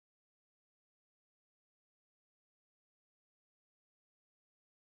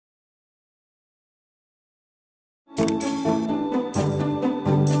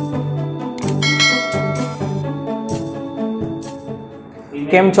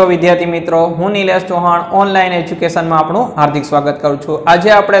केम छो विद्यार्थी मित्रों हूँ नीलेश चौहान ऑनलाइन एज्युकेशन में आपनु हार्दिक स्वागत करूँ छूँ। आज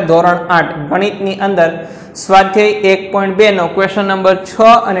आपणे धोरण 8 गणितनी अंदर स्वाध्याय 1.2 नो क्वेश्चन नंबर 6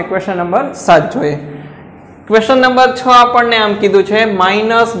 અને क्वेश्चन नंबर 7 જોઈએ। क्वेश्चन नंबर 6 આપણને આમ કીધું છે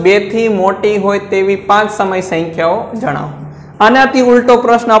 -2 થી મોટી હોય તેવી 5 સમય સંખ્યાઓ જણાવો। આનાથી ઉલટો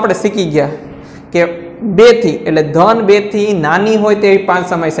પ્રશ્ન આપણે શીખી ગયા કે 2 થી એટલે ધન 2 થી નાની હોય તેવી 5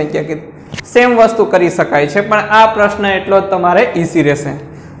 સમય સંખ્યા કે सेम वस्तु करी शकाय छे पण आ प्रश्न एटलो तमारे इजी रहेशे।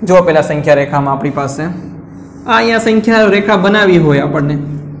 जो पेला संख्या रेखा में अपनी पास अहींया संख्या रेखा बनावी होय आपणे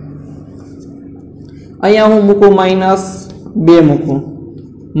अहींया हूँ मूकू -2 मूकू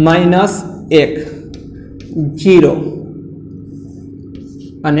 -1 0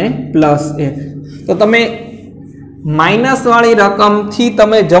 अने +1 तो तमे माइनस वाली रकम थी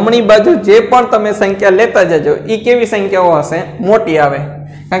तमे जमणी बाजू जे पण तमे संख्या लेता जजो ई केवी संख्याओ हशे मोटी आवे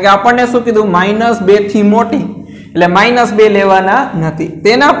कारण के आपने शू कीधुं -2 थी मोटी एटले -2 लेवाना नथी।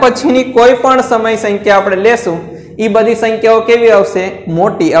 तेना पछीनी कोई पण समय संख्या आपणे लेशुं ई बधी संख्याओ केवी आवशे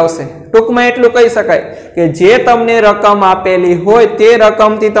मोटी आवशे। टूंकमां एटलुं कही शकाय के जे तमने रकम आपेली होय ते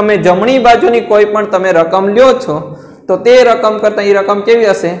रकमथी तमे जमणी बाजुनी कोई पण तमे रकम ल्यो छो तो ते रकम करता ई रकम केवी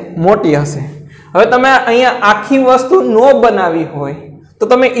हशे मोटी हशे। हवे तमे अहींया आखी वस्तु नो बनावी होय तो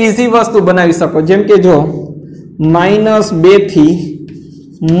तमे इजी वस्तु बनावी शको जेम के जो -2 थी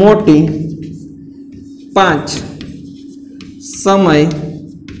मोटी 5 समय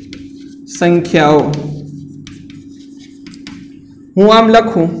संख्याओ हूँ आम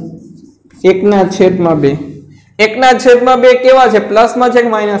लखू 1/2 1/2 केवा छे प्लस में छे कि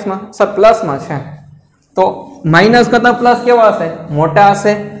माइनस में? सर प्लस में छे तो माइनस करता प्लस केवा हशे मोटा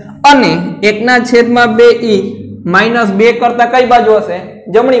हशे अने 1/2 ई -2 करता कई बाजू हशे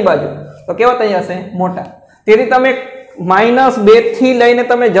जमणी बाजू तो केवा थई हशे मोटा। तेथी तमे -2 थी लईने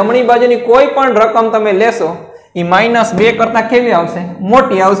तमे जमणी बाजुनी कोई पण रकम तमे लेशो ई -2 करता केवी आवशे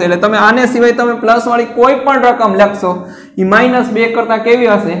मोटी आवशे। એટલે તમે આને સિવાય તમે પ્લસ વાળી કોઈ પણ રકમ લખશો ई -2 કરતા કેવી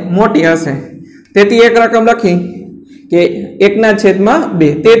હશે મોટી હશે। તેથી એક રકમ લખી કે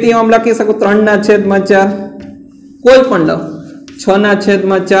 1/2 તેથી આમ લખી શકું 3/4 કોઈ પણ લો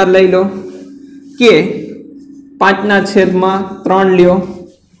 6/4 લઈ લો કે 5/3 લ્યો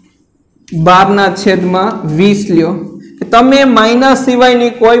 12/20 લ્યો। तमे माइनस सिवायनी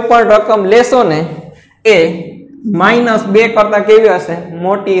कोई पण रकम लेशो ने ए -2 करता केवी हशे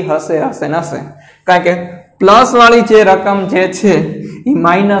मोटी हशे हशे नशे कारण के प्लस वाली जे रकम जे छे ई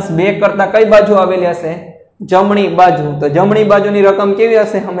 -2 करता कई बाजू आवेली हशे जमणी बाजू तो जमणी बाजुनी रकम केवी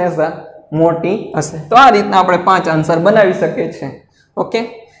हशे हमेशा मोटी हशे। तो आ रीतना आपणे 5 आंसर बनावी शकीए छीए। ओके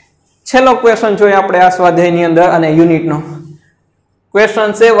छेल्लो क्वेश्चन जोईए आपणे आ स्वाध्यायनी अंदर अने युनिट नो क्वेश्चन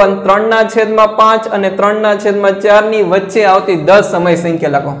 7 3/5 અને 3/4 ની વચ્ચે આવતી 10 સમય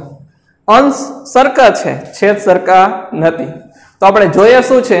સંખ્યા લખો। અંશ સરખા છે છેદ સરખા નથી તો આપણે જોઈએ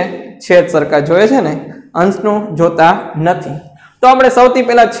શું છે છેદ સરખા જોઈએ છે ને અંશનું જોતા નથી તો આપણે સૌથી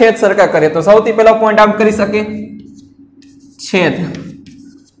પહેલા છેદ સરખા કરીએ તો સૌથી પહેલો પોઈન્ટ આમ કરી શકીએ છેદ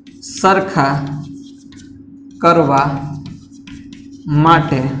સરખા કરવા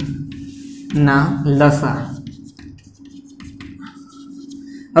માટે ના લસા।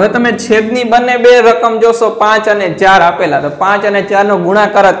 હવે તમે છેદની બંને બે રકમ જોશો 5 અને 4 આપેલા તો 5 અને 4 નો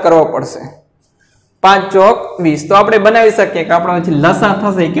ગુણાકાર જ કરવો પડશે 5 ચોક 20 તો આપણે બનાવી શકીએ કે આપણો જે લસા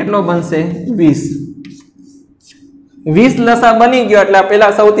થશે કેટલો બનશે 20 લસા બની ગયો એટલે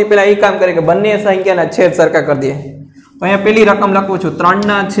પહેલા સૌથી પહેલા એ કામ કરીએ કે બંને સંખ્યાના છેદ સરખા કરી દઈએ। તો અહીંયા પહેલી રકમ લખું છું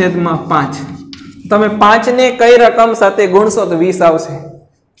 3/5 તમે 5 ને કઈ રકમ સાથે ગુણશો તો 20 આવશે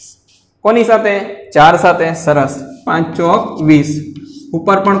કોની સાથે 4 સાથે સરસ 5 ચોક 20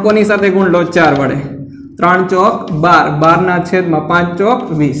 ऊपर पण कोनी साथे गुण लो 4 वडे 3 ચોક 12 12/5 ચોક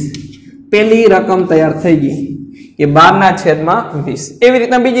 20 पहली रकम तैयार थई गई कि 12/20 एवी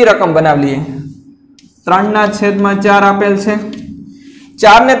रीतना बीजी रकम बनावी लीए 3/4 आपेल छे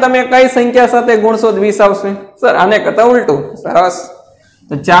 4 ने तमे कई संख्या साथे गुणशो तो 20 आवशे सर आने करता उल्टू सरस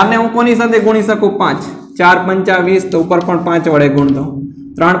तो 4 ने हूँ कोनी साथे गुणी सकूं 5 4 पंचा 20 तो ऊपर पण 5 वडे गुण दो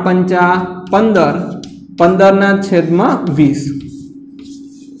 3 पंचा 15 15/20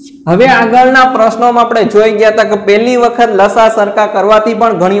 હવે આગળના પ્રશ્નોમાં આપણે જોઈ ગયા હતા કે પહેલી વખત લસા સરખા કરવાથી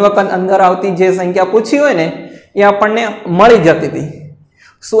પણ ઘણી વખત અંદર આવતી જે સંખ્યા પૂછી હોય ને એ આપણને મળી જતી હતી।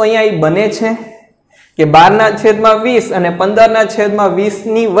 શું અહીંયા એ બને છે કે 12/20 અને 15/20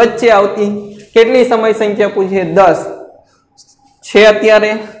 ની વચ્ચે આવતી કેટલી સમય સંખ્યા પૂછી 10 છે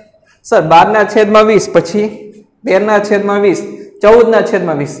અત્યારે સર 12/20 પછી 13/20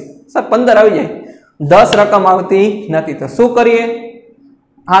 14/20 સર 15 આવી જાય 10 રકમ આવતી નથી તો શું કરીએ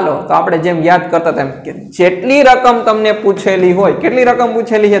हालो तो आपणे जेम याद करता तेम के जेटली रकम तमने पूछेली होय केटली रकम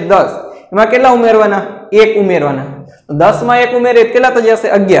पूछेली है 10 एमां केटला उमेरवाना 1 उमेरवाना 10 માં 1 ઉમેરીએ કેટલા થઈ જશે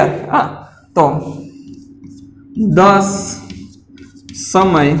 11 હા તો 10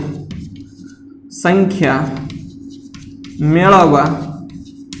 સમય સંખ્યા મેળવવા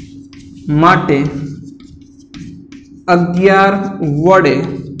માટે 11 વડે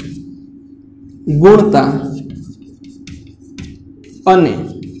ગુણતા અને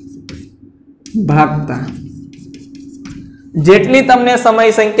ભાગતા જેટલી તમને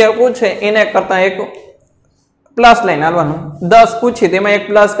સમય સંખ્યા પૂછે એને કરતા એક પ્લસ લાઈન આવવાનું 10 પૂછી તેમાં એક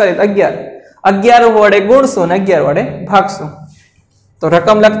પ્લસ કરી 11 વડે ગુણશું અને 11 વડે ભાગશું તો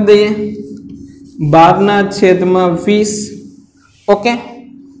રકમ લખી દઈએ 12/20 ઓકે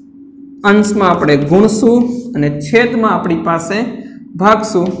અંશમાં આપણે ગુણશું અને છેદમાં આપણી પાસે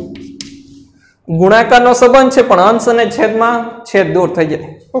ભાગશું ગુણાકારનો સંબંધ છે પણ અંશ અને છેદમાં છેદ દૂર થઈ જાય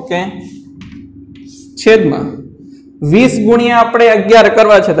ઓકે છેદમાં 20 ગુણ્યા આપણે 11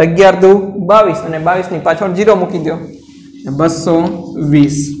 કરવા છે તો 11 દુ 22 અને 22 ની પાછળ 0 મૂકી દો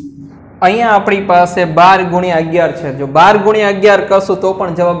 220 અહીંયા આપણી પાસે 12 ગુણ્યા 11 છે જો 12 ગુણ્યા 11 કરશું તો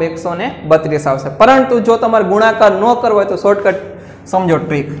પણ જવાબ 132 આવશે પરંતુ જો તમારે ગુણાકાર ન કરવો હોય તો શોર્ટકટ સમજો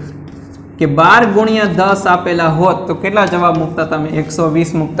ટ્રીક કે 12 ગુણ્યા 10 આપેલા હોત તો કેટલા જવાબ મૂકતા તમે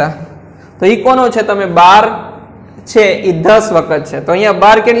 120 મૂકતા તો ઈ કોનો છે તમે 12 છે ઈ 10 વખત છે તો અહીંયા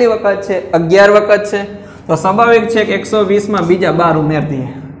 12 કેટલી વખત છે 11 વખત છે તો સ્વાભાવિક છે કે 120 માં બીજા 12 ઉમેરી દઈએ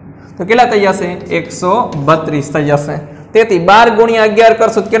તો કેટલા થઈ જશે 132 થઈ જશે તેથી 12 ગુણ્યા 11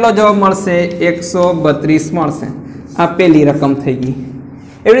 કરશું તો કેટલો જવાબ મળશે 132 મળશે આ પહેલી રકમ થઈ ગઈ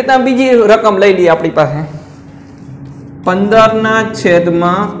એવી રીતના બીજી રકમ લઈ લઈએ આપણી પાસે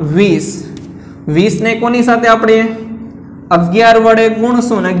 15/20 ને કોની સાથે આપણે 11 વડે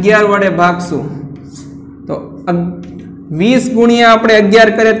ગુણશું અને 11 વડે ભાગશું તો 20 ગુણ્યા આપણે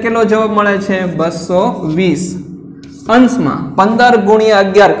 11 કરીએ તો કેટલો જવાબ મળે છે 220 અંશમાં 15 ગુણ્યા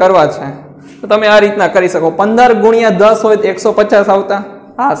 11 કરવા છે તો તમે આ રીતના કરી શકો 15 ગુણ્યા 10 હોય તો 150 આવતા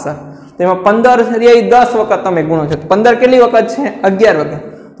હા સર તેમાં 15 એ 10 વખત તમે ગુણો છો 15 કેટલી વખત છે 11 વખત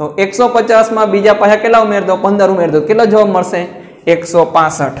તો 150 માં બીજા પાછા કેટલા ઉમેર દો 15 ઉમેર દો કેટલો જવાબ મળશે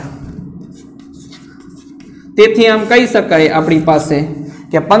 165 તેથી આમ કહી શકાય આપણી પાસે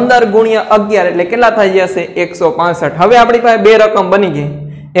કે 15 ગુણ્યા 11 એટલે કેટલા થઈ જશે 165 હવે આપણી પાસે બે રકમ બની ગઈ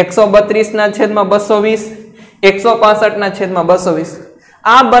 132 ના છેદમાં 220 165 ના છેદમાં 220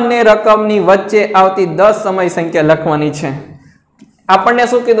 આ બંને રકમની વચ્ચે આવતી 10 સમય સંખ્યા લખવાની છે આપણને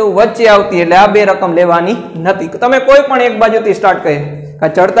શું કીધું વચ્ચે આવતી એટલે આ બે રકમ લેવાની નથી તમે કોઈ પણ એક બાજુથી સ્ટાર્ટ કરીએ કે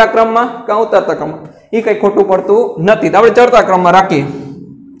ચડતા ક્રમમાં કે ઉતરતા ક્રમમાં એ કઈ ખોટું પડતું નથી તો આપણે ચડતા ક્રમમાં રાખીએ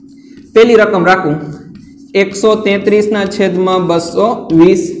પહેલી રકમ રાખું 133 ના છેદમાં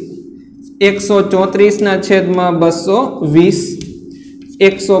 220 134 ના છેદમાં 220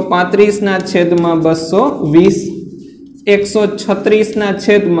 135 ના છેદમાં 220 136 ના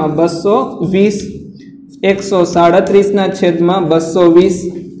છેદમાં 220 137 ના છેદમાં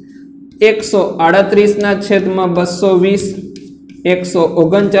 220 138 ના છેદમાં 220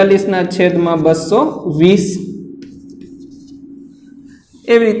 139 ના છેદમાં 220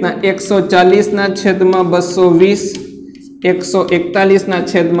 એવી રીતના 140 ના છેદમાં 220 141 ના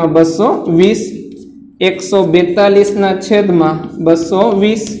છેદમાં 220 142 ના છેદમાં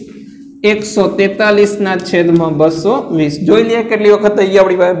 220 143 ના છેદમાં 220 જોઈ લઈએ કેટલી વખત થઈ ગઈ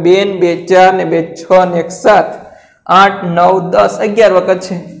આપણી પાસે 2 2 4 ને 2 6 ને 1 7 8 9 10 11 વખત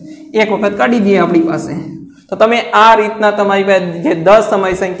છે એક વખત કાઢી દઈએ આપણી પાસે તો તમે આ રીતના તમારી પાસે જે 10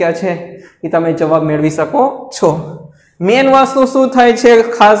 સમય સંખ્યા છે એ તમે જવાબ મેળવી શકો છો મેન વસ્તુ શું થાય છે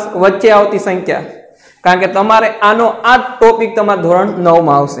ખાસ વચ્ચે આવતી સંખ્યા કારણ કે તમારે આનો આ ટોપિક તમારા ધોરણ 9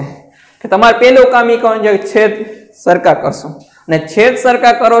 માં આવશે કે તમારે પહેલું કામ એ કરવાનું છે છેદ સરખા કરશો અને છેદ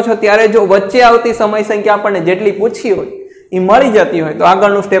સરખા કરો છો ત્યારે જો વચ્ચે આવતી સમય સંખ્યા આપણને જેટલી પૂછી હોય એ મળી જતી હોય તો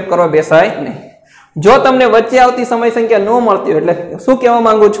આગળનું સ્ટેપ કરવા બેસાય નહીં જો તમને વચ્ચે આવતી સમય સંખ્યા ન મળતી હોય એટલે શું કહેવા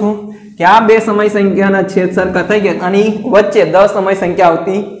માંગુ છું કે આ બે સમય સંખ્યાના છેદ સરખા થઈ ગયા અને વચ્ચે 10 સમય સંખ્યા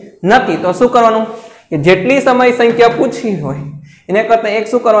આવતી નથી તો શું કરવાનું કે જેટલી સમય સંખ્યા પૂછી હોય એને કરતા એક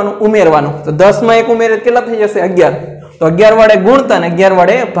શું કરવાનું ઉમેરવાનું તો 10 માં એક ઉમેરે કેટલા થઈ જશે 11 તો 11 વડે ગુણતા અને 11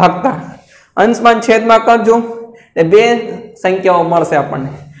 વડે ભાગતા અંશમાં છેદમાં કરજો એટલે બે સંખ્યાઓ મળશે આપણને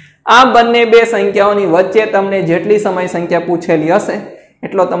આ બંને બે સંખ્યાઓની વચ્ચે તમને જેટલી સમય સંખ્યા પૂછેલી હશે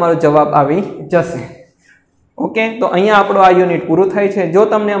એટલો તમારો જવાબ આવી જશે ઓકે તો અહીંયા આપણો આ યુનિટ પૂરું થાય છે જો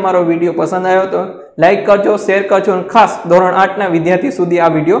તમને અમારો વિડીયો પસંદ આવ્યો તો લાઈક કરજો શેર કરજો અને ખાસ ધોરણ 8 ના વિદ્યાર્થી સુધી આ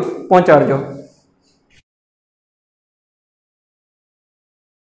વિડીયો પહોંચાડજો